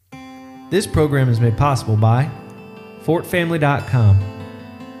This program is made possible by FortFamily.com,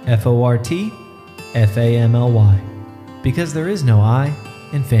 FortFamily, because there is no I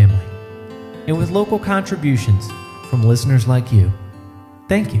in family, and with local contributions from listeners like you.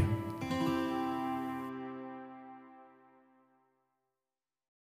 Thank you.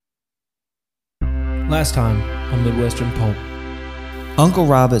 Last time on Midwestern Pulp. Uncle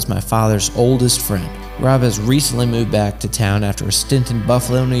Rob is my father's oldest friend. Rob has recently moved back to town after a stint in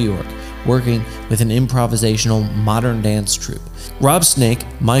Buffalo, New York, working with an improvisational modern dance troupe. Rob's snake,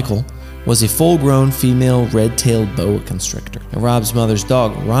 Michael, was a full-grown female red-tailed boa constrictor. And Rob's mother's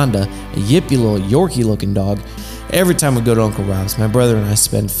dog, Rhonda, a yippy little Yorkie-looking dog. Every time we go to Uncle Rob's, my brother and I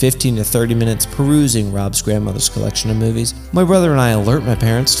spend 15 to 30 minutes perusing Rob's grandmother's collection of movies. My brother and I alert my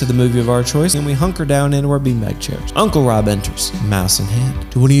parents to the movie of our choice, and we hunker down into our beanbag chairs. Uncle Rob enters, mouse in hand.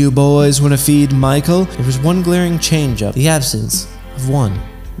 "Do one of you boys want to feed Michael?" There was one glaring change up, the absence of one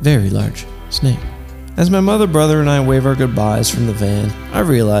very large snake. As my mother, brother, and I wave our goodbyes from the van, I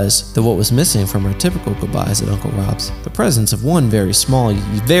realize that what was missing from our typical goodbyes at Uncle Rob's, the presence of one very small,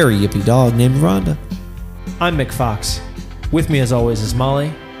 very yippy dog named Rhonda. I'm Mick Fox. With me as always is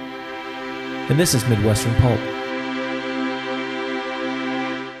Molly, and this is Midwestern Pulp.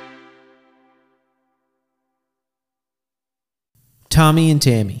 Tammie and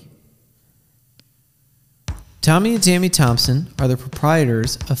Tammie. Tammie and Tammie Thompson are the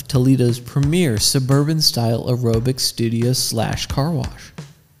proprietors of Toledo's premier suburban-style aerobics studio / car wash.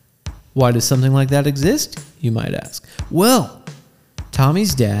 Why does something like that exist, you might ask? Well,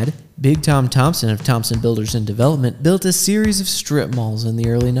 Tommie's dad, Big Tom Thompson of Thompson Builders and Development, built a series of strip malls in the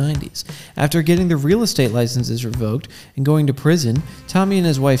early 90s. After getting the real estate licenses revoked and going to prison, Tammie and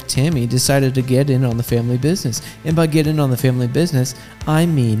his wife Tammie decided to get in on the family business. And by get in on the family business, I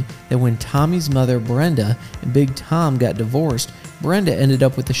mean that when Tommie's mother Brenda and Big Tom got divorced, Brenda ended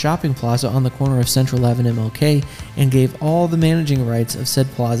up with the shopping plaza on the corner of Central Ave and MLK and gave all the managing rights of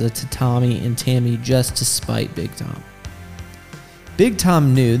said plaza to Tammie and Tammie just to spite Big Tom. Big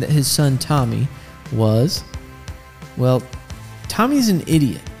Tom knew that his son Tommy was, well, Tommie's an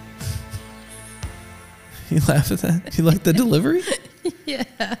idiot. You laugh at that? You like the delivery? Yeah.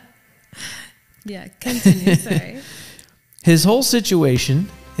 Yeah, continue, sorry. His whole situation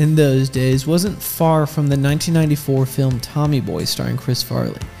in those days wasn't far from the 1994 film Tommy Boy starring Chris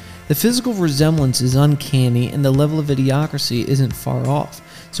Farley. The physical resemblance is uncanny and the level of idiocracy isn't far off.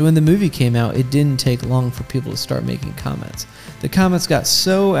 So when the movie came out, it didn't take long for people to start making comments. The comments got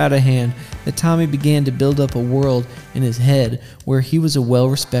so out of hand that Tommy began to build up a world in his head where he was a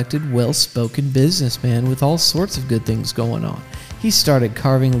well-respected, well-spoken businessman with all sorts of good things going on. He started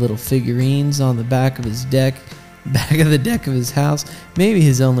carving little figurines on the back of the deck of his house, maybe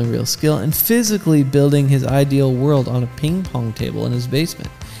his only real skill, and physically building his ideal world on a ping pong table in his basement.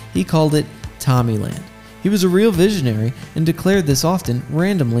 He called it Tommyland. He was a real visionary and declared this often,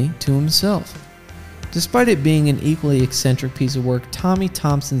 randomly, to himself. Despite it being an equally eccentric piece of work, Tommy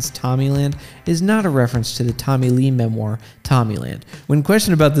Thompson's Tommyland is not a reference to the Tommy Lee memoir, Tommyland. When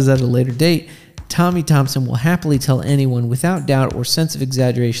questioned about this at a later date, Tommy Thompson will happily tell anyone without doubt or sense of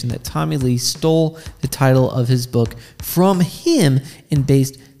exaggeration that Tommy Lee stole the title of his book from him and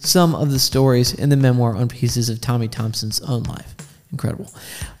based some of the stories in the memoir on pieces of Tommy Thompson's own life. Incredible.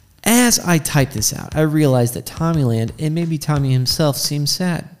 As I type this out, I realize that Tommyland, and maybe Tommy himself, seems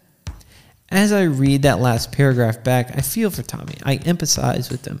sad. As I read that last paragraph back, I feel for Tommy. I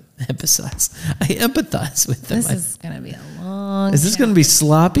empathize with him. I empathize with him. This is going to be a long Is this going to be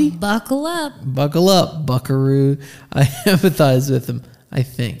sloppy? Buckle up. Buckle up, buckaroo. I empathize with him, I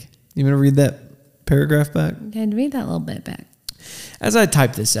think. You want to read that paragraph back? I'd read that little bit back. As I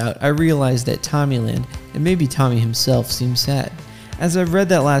type this out, I realize that Tommyland, and maybe Tommy himself, seems sad. As I've read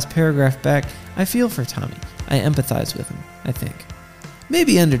that last paragraph back, I feel for Tommy. I empathize with him, I think.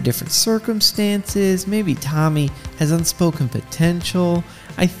 Maybe under different circumstances, maybe Tommy has unspoken potential.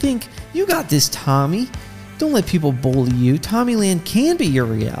 I think, you got this, Tommy. Don't let people bully you. Tommyland can be your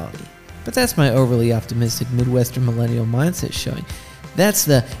reality. But that's my overly optimistic Midwestern millennial mindset showing. That's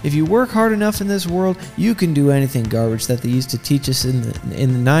the, if you work hard enough in this world, you can do anything garbage that they used to teach us in the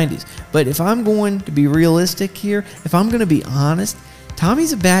 90s. But if I'm going to be realistic here, if I'm going to be honest,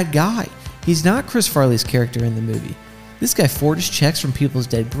 Tommy's a bad guy. He's not Chris Farley's character in the movie. This guy forges checks from people's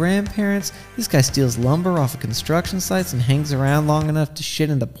dead grandparents. This guy steals lumber off of construction sites and hangs around long enough to shit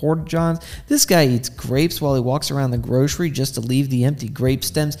in the porta-johns. This guy eats grapes while he walks around the grocery just to leave the empty grape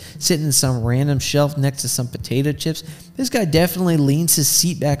stems sitting in some random shelf next to some potato chips. This guy definitely leans his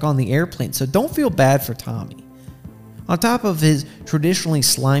seat back on the airplane, so don't feel bad for Tommy. On top of his traditionally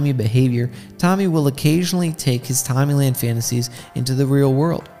slimy behavior, Tommy will occasionally take his Tommyland fantasies into the real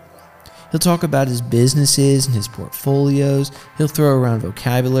world. He'll talk about his businesses and his portfolios. He'll throw around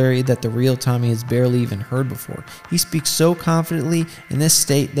vocabulary that the real Tammie has barely even heard before. He speaks so confidently in this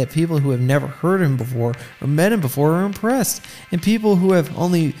state that people who have never heard him before or met him before are impressed. And people who have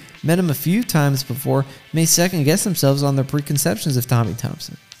only met him a few times before may second guess themselves on their preconceptions of Tammie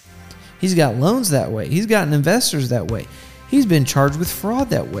Thompson. He's got loans that way. He's gotten investors that way. He's been charged with fraud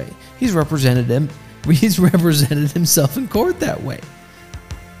that way. He's represented himself in court that way.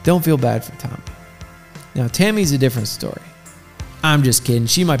 Don't feel bad for Tammie. Now, Tammie's a different story. I'm just kidding.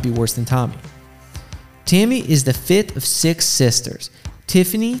 She might be worse than Tammie. Tammie is the fifth of 6 sisters.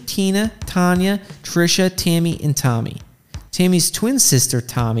 Tiffany, Tina, Tanya, Trisha, Tammie, and Tammie. Tammie's twin sister,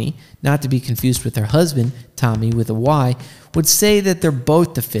 Tammie, not to be confused with her husband, Tommy with a Y, would say that they're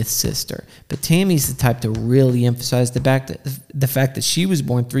both the 5th sister, but Tammie's the type to really emphasize the fact that she was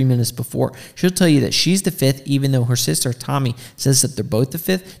born 3 minutes before. She'll tell you that she's the 5th, even though her sister, Tammie, says that they're both the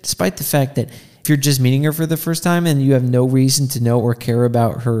 5th, despite the fact that if you're just meeting her for the first time and you have no reason to know or care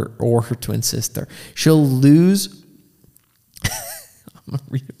about her or her twin sister, she'll lose... I'm going to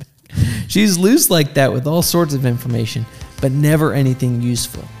read it back. She's loose like that with all sorts of information, but never anything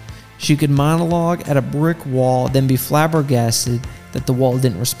useful. She could monologue at a brick wall, then be flabbergasted that the wall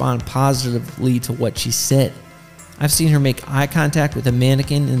didn't respond positively to what she said. I've seen her make eye contact with a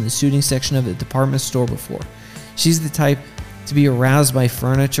mannequin in the suiting section of a department store before. She's the type to be aroused by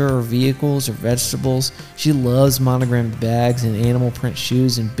furniture or vehicles or vegetables. She loves monogrammed bags and animal print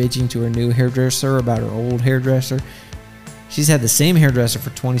shoes and bitching to her new hairdresser about her old hairdresser. She's had the same hairdresser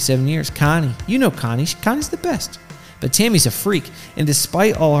for 27 years. Connie. You know Connie. Connie's the best. But Tammie's a freak, and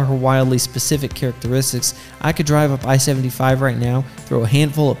despite all her wildly specific characteristics, I could drive up I-75 right now, throw a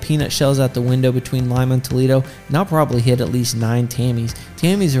handful of peanut shells out the window between Lima and Toledo, and I'll probably hit at least 9 Tammies.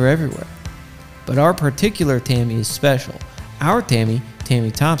 Tammies are everywhere. But our particular Tammie is special. Our Tammie,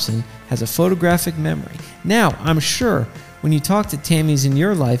 Tammie Thompson, has a photographic memory. Now, I'm sure when you talk to Tammies in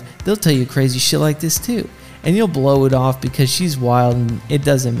your life, they'll tell you crazy shit like this too, and you'll blow it off because she's wild and it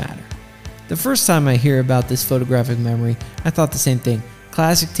doesn't matter. The first time I hear about this photographic memory, I thought the same thing.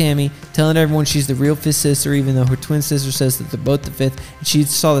 Classic Tammie, telling everyone she's the real 5th sister even though her twin sister says that they're both the 5th, and she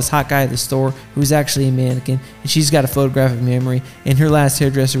saw this hot guy at the store who's actually a mannequin, and she's got a photographic memory, and her last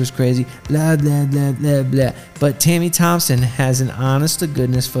hairdresser was crazy, blah, blah, blah, blah, blah. But Tammie Thompson has an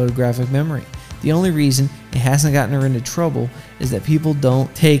honest-to-goodness photographic memory. The only reason it hasn't gotten her into trouble is that people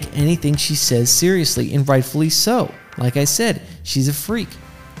don't take anything she says seriously, and rightfully so. Like I said, she's a freak.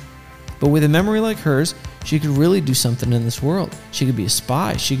 But with a memory like hers, she could really do something in this world. She could be a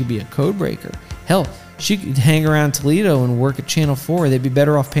spy. She could be a code breaker. Hell, she could hang around Toledo and work at Channel 4. They'd be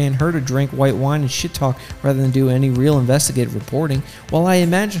better off paying her to drink white wine and shit talk rather than do any real investigative reporting. While I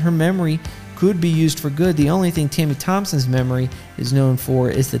imagine her memory could be used for good, the only thing Tammie Thompson's memory is known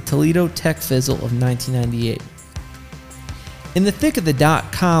for is the Toledo tech fizzle of 1998. In the thick of the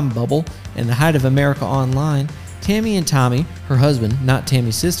 .com bubble and the height of America Online, Tammie and Tommy, her husband, not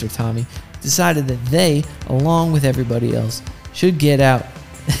Tammie's sister Tommy, decided that they, along with everybody else, should get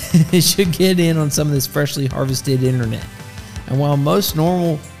in on some of this freshly harvested internet. And while most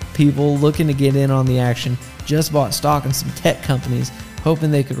normal people looking to get in on the action just bought stock in some tech companies,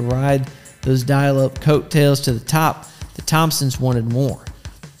 hoping they could ride those dial-up coattails to the top, the Thompsons wanted more.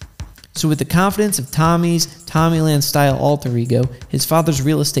 So with the confidence of Tommy's Tommyland-style alter ego, his father's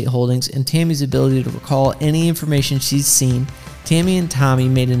real estate holdings, and Tammie's ability to recall any information she's seen, Tammie and Tommy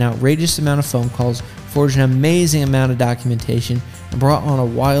made an outrageous amount of phone calls, forged an amazing amount of documentation, and brought on a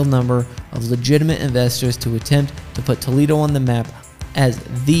wild number of legitimate investors to attempt to put Toledo on the map as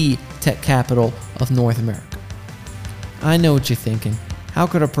the tech capital of North America. I know what you're thinking. How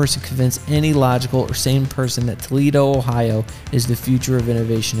could a person convince any logical or sane person that Toledo, Ohio is the future of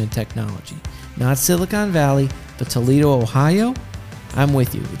innovation and technology? Not Silicon Valley, but Toledo, Ohio? I'm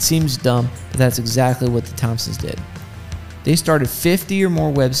with you. It seems dumb, but that's exactly what the Thompsons did. They started 50 or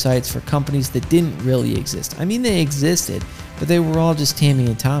more websites for companies that didn't really exist. I mean, they existed, but they were all just Tammie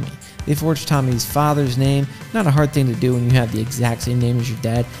and Tommy. They forged Tommy's father's name, not a hard thing to do when you have the exact same name as your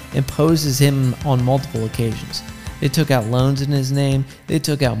dad, and posed as him on multiple occasions. They took out loans in his name. They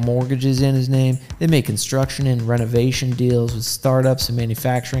took out mortgages in his name. They made construction and renovation deals with startups and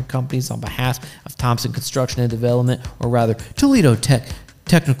manufacturing companies on behalf of Thompson Construction and Development, or rather Toledo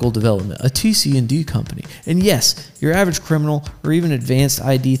Technical Development, a TC&D company. And yes, your average criminal or even advanced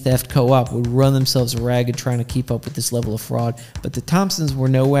ID theft co-op would run themselves ragged trying to keep up with this level of fraud, but the Thompsons were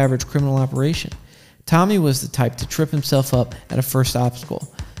no average criminal operation. Tommy was the type to trip himself up at a first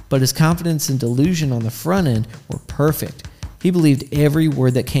obstacle, but his confidence and delusion on the front end were perfect. He believed every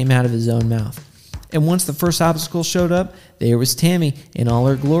word that came out of his own mouth. And once the first obstacle showed up, there was Tammie in all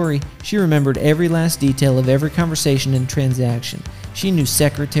her glory. She remembered every last detail of every conversation and transaction. She knew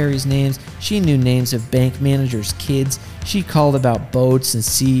secretaries' names. She knew names of bank managers' kids. She called about boats and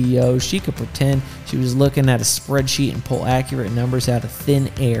CEOs. She could pretend she was looking at a spreadsheet and pull accurate numbers out of thin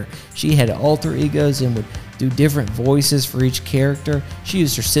air. She had alter egos and would do different voices for each character. She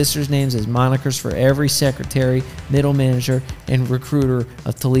used her sisters' names as monikers for every secretary, middle manager, and recruiter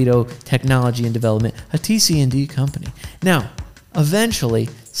of Toledo Technology and Development, a TC&D company. Now, eventually,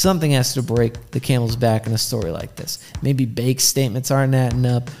 something has to break the camel's back in a story like this. Maybe bank statements aren't adding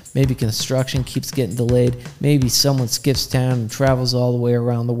up. Maybe construction keeps getting delayed. Maybe someone skips town and travels all the way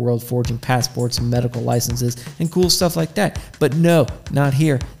around the world forging passports and medical licenses and cool stuff like that. But no, not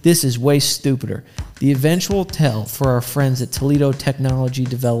here. This is way stupider. The eventual tell for our friends at Toledo Technology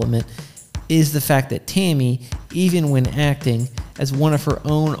Development is the fact that Tammie, even when acting as one of her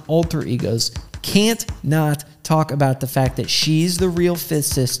own alter egos, can't not talk about the fact that she's the real fifth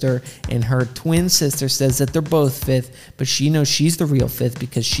sister and her twin sister says that they're both fifth, but she knows she's the real fifth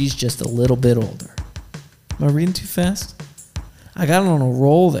because she's just a little bit older. Am I reading too fast? I got on a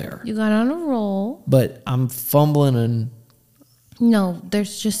roll there. You got on a roll. But I'm fumbling and... No,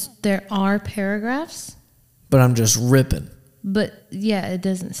 there are paragraphs. But I'm just ripping. But yeah, it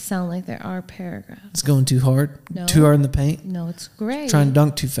doesn't sound like there are paragraphs. It's going too hard? No. Too hard in the paint? No, it's great. Trying to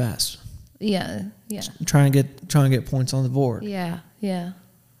dunk too fast. Yeah. Trying to get points on the board. Yeah.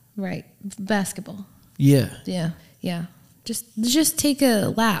 Right. Basketball. Yeah. Just take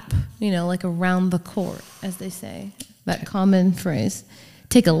a lap, like around the court, as they say. That common phrase.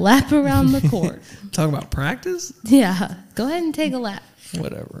 Take a lap around the court. Talk about practice? Yeah. Go ahead and take a lap.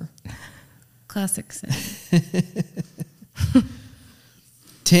 Whatever. Classic saying.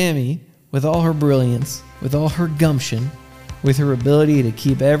 Tammie, with all her brilliance, with all her gumption, with her ability to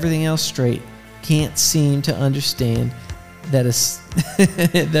keep everything else straight, can't seem to understand that a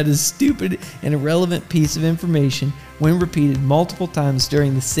stupid and irrelevant piece of information, when repeated multiple times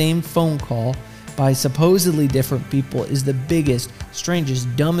during the same phone call by supposedly different people, is the biggest,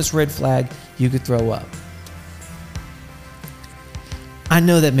 strangest, dumbest red flag you could throw up. I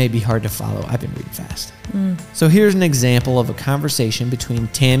know that may be hard to follow. I've been reading fast. So here's an example of a conversation between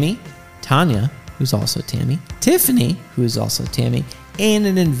Tammie, Tanya, who's also Tammie, Tiffany, who is also Tammie, and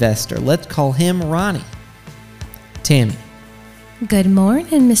an investor. Let's call him Ronnie. Tammie. Good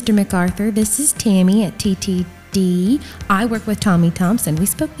morning, Mr. MacArthur. This is Tammie at TTD. I work with Tommy Thompson. We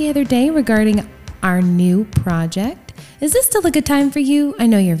spoke the other day regarding our new project. Is this still a good time for you? I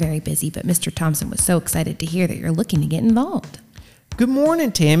know you're very busy, but Mr. Thompson was so excited to hear that you're looking to get involved. Good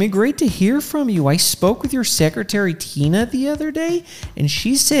morning, Tammie. Great to hear from you. I spoke with your secretary, Tina, the other day, and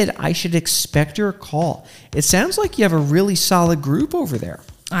she said I should expect your call. It sounds like you have a really solid group over there.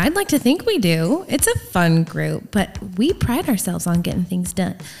 I'd like to think we do. It's a fun group, but we pride ourselves on getting things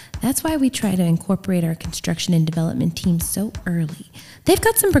done. That's why we try to incorporate our construction and development team so early. They've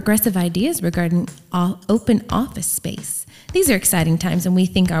got some progressive ideas regarding open office space. These are exciting times, and we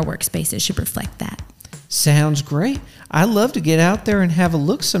think our workspaces should reflect that. Sounds great. I'd love to get out there and have a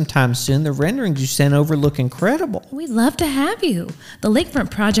look sometime soon. The renderings you sent over look incredible. We'd love to have you. The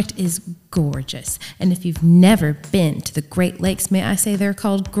lakefront project is gorgeous. And if you've never been to the Great Lakes, may I say they're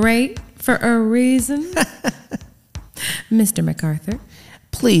called great for a reason? Mr. MacArthur.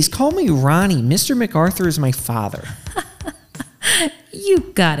 Please call me Ronnie. Mr. MacArthur is my father. You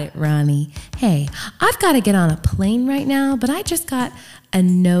got it, Ronnie. Hey, I've got to get on a plane right now, but I just got a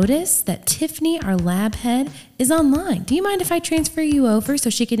notice that Tiffany, our lab head, is online. Do you mind if I transfer you over so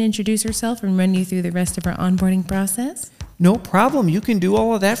she can introduce herself and run you through the rest of our onboarding process? No problem. You can do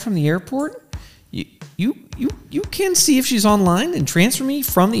all of that from the airport? You can see if she's online and transfer me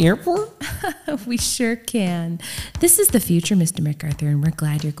from the airport? We sure can. This is the future, Mr. MacArthur, and we're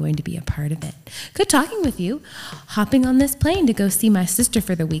glad you're going to be a part of it. Good talking with you. Hopping on this plane to go see my sister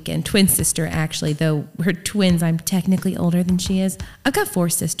for the weekend. Twin sister, actually, though we're twins. I'm technically older than she is. I've got 4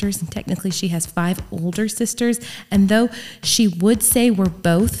 sisters, and technically she has 5 older sisters. And though she would say we're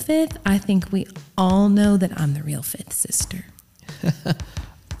both 5th, I think we all know that I'm the real 5th sister.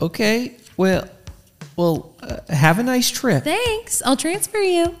 Okay, well, have a nice trip. Thanks. I'll transfer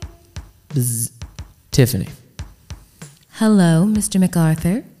you. Bzz. Tiffany. Hello, Mr.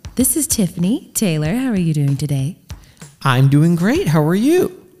 MacArthur. This is Tiffany Taylor. How are you doing today? I'm doing great. How are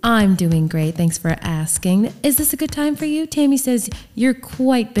you? I'm doing great. Thanks for asking. Is this a good time for you? Tammie says you're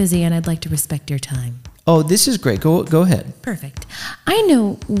quite busy and I'd like to respect your time. Oh, this is great. Go ahead. Perfect. I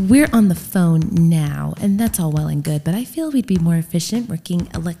know we're on the phone now, and that's all well and good, but I feel we'd be more efficient working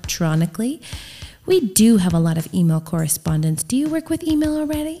electronically. We do have a lot of email correspondence. Do you work with email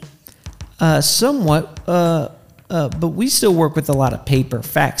already? Somewhat, but we still work with a lot of paper,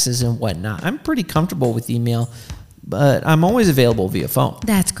 faxes, and whatnot. I'm pretty comfortable with email, but I'm always available via phone.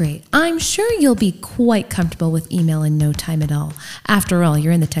 That's great. I'm sure you'll be quite comfortable with email in no time at all. After all,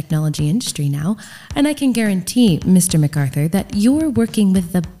 you're in the technology industry now, and I can guarantee, Mr. MacArthur, that you're working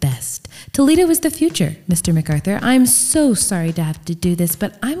with the best. Toledo is the future, Mr. MacArthur. I'm so sorry to have to do this,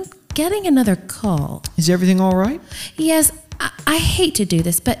 but I'm getting another call. Is everything all right? Yes, I hate to do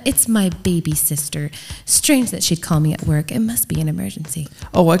this, but it's my baby sister. Strange that she'd call me at work. It must be an emergency.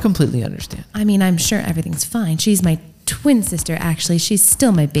 Oh, I completely understand. I mean, I'm sure everything's fine. She's my twin sister, actually. She's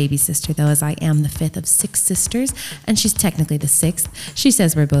still my baby sister, though, as I am the fifth of 6 sisters, and she's technically the 6th. She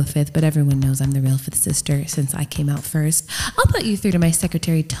says we're both 5th, but everyone knows I'm the real 5th sister since I came out first. I'll put you through to my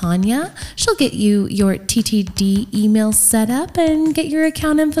secretary, Tanya. She'll get you your TTD email set up and get your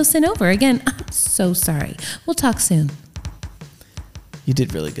account info sent over. Again, I'm so sorry. We'll talk soon. You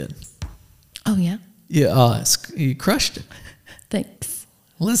did really good. Oh, yeah? Yeah, you crushed it. Thanks.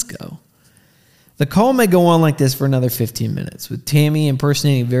 Let's go. The call may go on like this for another 15 minutes, with Tammie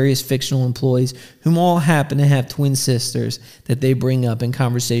impersonating various fictional employees whom all happen to have twin sisters that they bring up in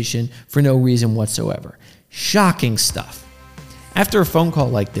conversation for no reason whatsoever. Shocking stuff. After a phone call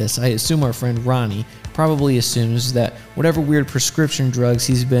like this, I assume our friend Ronnie probably assumes that whatever weird prescription drugs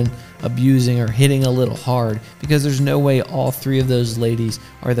he's been abusing are hitting a little hard, because there's no way all 3 of those ladies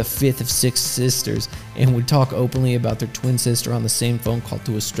are the 5th of 6 sisters and would talk openly about their twin sister on the same phone call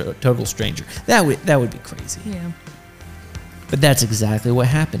to a total stranger. That would be crazy. Yeah. But that's exactly what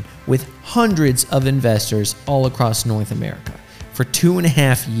happened with hundreds of investors all across North America. For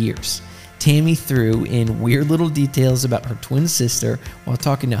 2.5 years, Tammie threw in weird little details about her twin sister while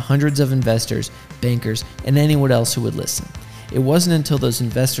talking to hundreds of investors, bankers, and anyone else who would listen. It wasn't until those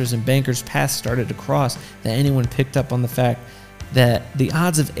investors and bankers' paths started to cross that anyone picked up on the fact that the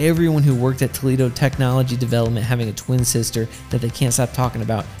odds of everyone who worked at Toledo Technology Development having a twin sister that they can't stop talking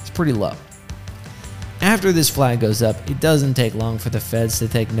about is pretty low. After this flag goes up, it doesn't take long for the feds to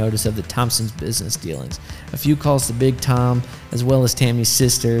take notice of the Thompsons' business dealings. A few calls to Big Tom, as well as Tammie's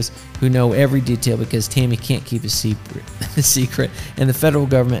sisters, who know every detail because Tammie can't keep a secret, and the federal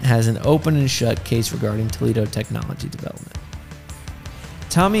government has an open and shut case regarding Toledo Technology Development.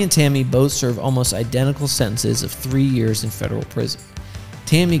 Tommy and Tammie both serve almost identical sentences of 3 years in federal prison.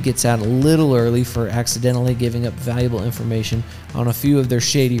 Tammie gets out a little early for accidentally giving up valuable information on a few of their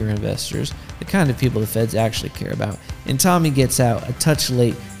shadier investors, the kind of people the feds actually care about, and Tommy gets out a touch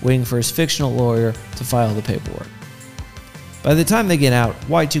late, waiting for his fictional lawyer to file the paperwork. By the time they get out,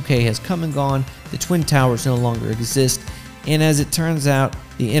 Y2K has come and gone, the Twin Towers no longer exist, and as it turns out,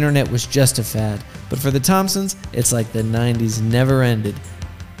 the internet was just a fad. But for the Thompsons, it's like the 90s never ended.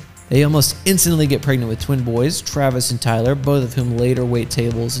 They almost instantly get pregnant with twin boys, Travis and Tyler, both of whom later wait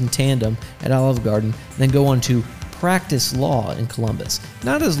tables in tandem at Olive Garden, then go on to practice law in Columbus.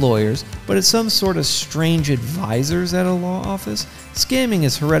 Not as lawyers, but as some sort of strange advisors at a law office. Scamming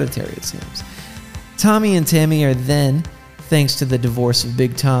is hereditary, it seems. Tommy and Tammie are then, thanks to the divorce of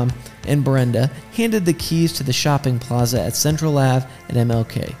Big Tom and Brenda, handed the keys to the shopping plaza at Central Ave and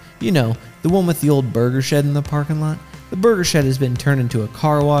MLK. You know, the one with the old burger shed in the parking lot? The burger shed has been turned into a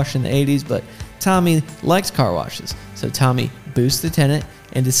car wash in the 80s, but Tommy likes car washes, so Tommy boosts the tenant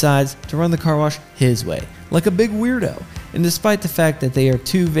and decides to run the car wash his way, like a big weirdo. And despite the fact that there are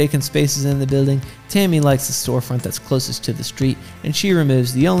 2 vacant spaces in the building, Tammie likes the storefront that's closest to the street, and she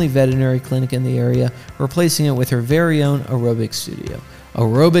removes the only veterinary clinic in the area, replacing it with her very own aerobics studio,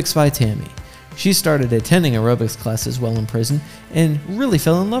 Aerobics by Tammie. She started attending aerobics classes while in prison and really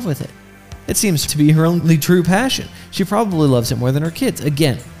fell in love with it. It seems to be her only true passion. She probably loves it more than her kids.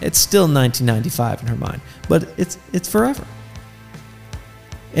 Again, it's still 1995 in her mind, but it's forever.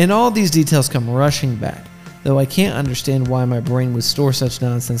 And all these details come rushing back, though I can't understand why my brain would store such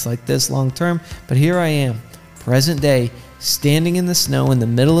nonsense like this long term, but here I am, present day, standing in the snow in the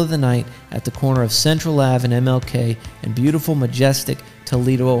middle of the night at the corner of Central Ave and MLK in beautiful, majestic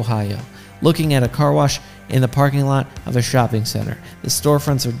Toledo, Ohio, looking at a car wash in the parking lot of a shopping center. The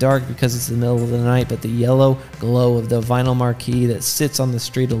storefronts are dark because it's the middle of the night, but the yellow glow of the vinyl marquee that sits on the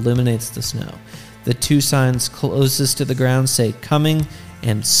street illuminates the snow. The 2 signs closest to the ground say coming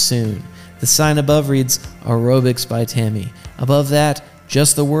and soon. The sign above reads Aerobics by Tammie. Above that,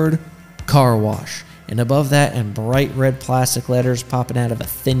 just the word car wash. And above that, in bright red plastic letters popping out of a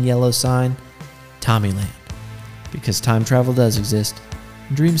thin yellow sign, Tommyland. Because time travel does exist,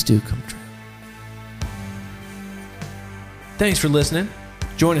 and dreams do come true. Thanks for listening.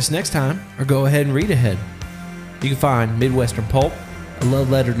 Join us next time, or go ahead and read ahead. You can find Midwestern Pulp, A Love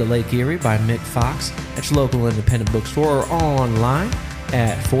Letter to Lake Erie by Mick Fox at your local independent bookstore or online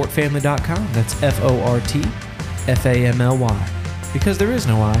at fortfamily.com. That's FORTFAMLY. Because there is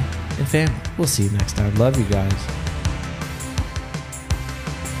no I in family. We'll see you next time. Love you guys.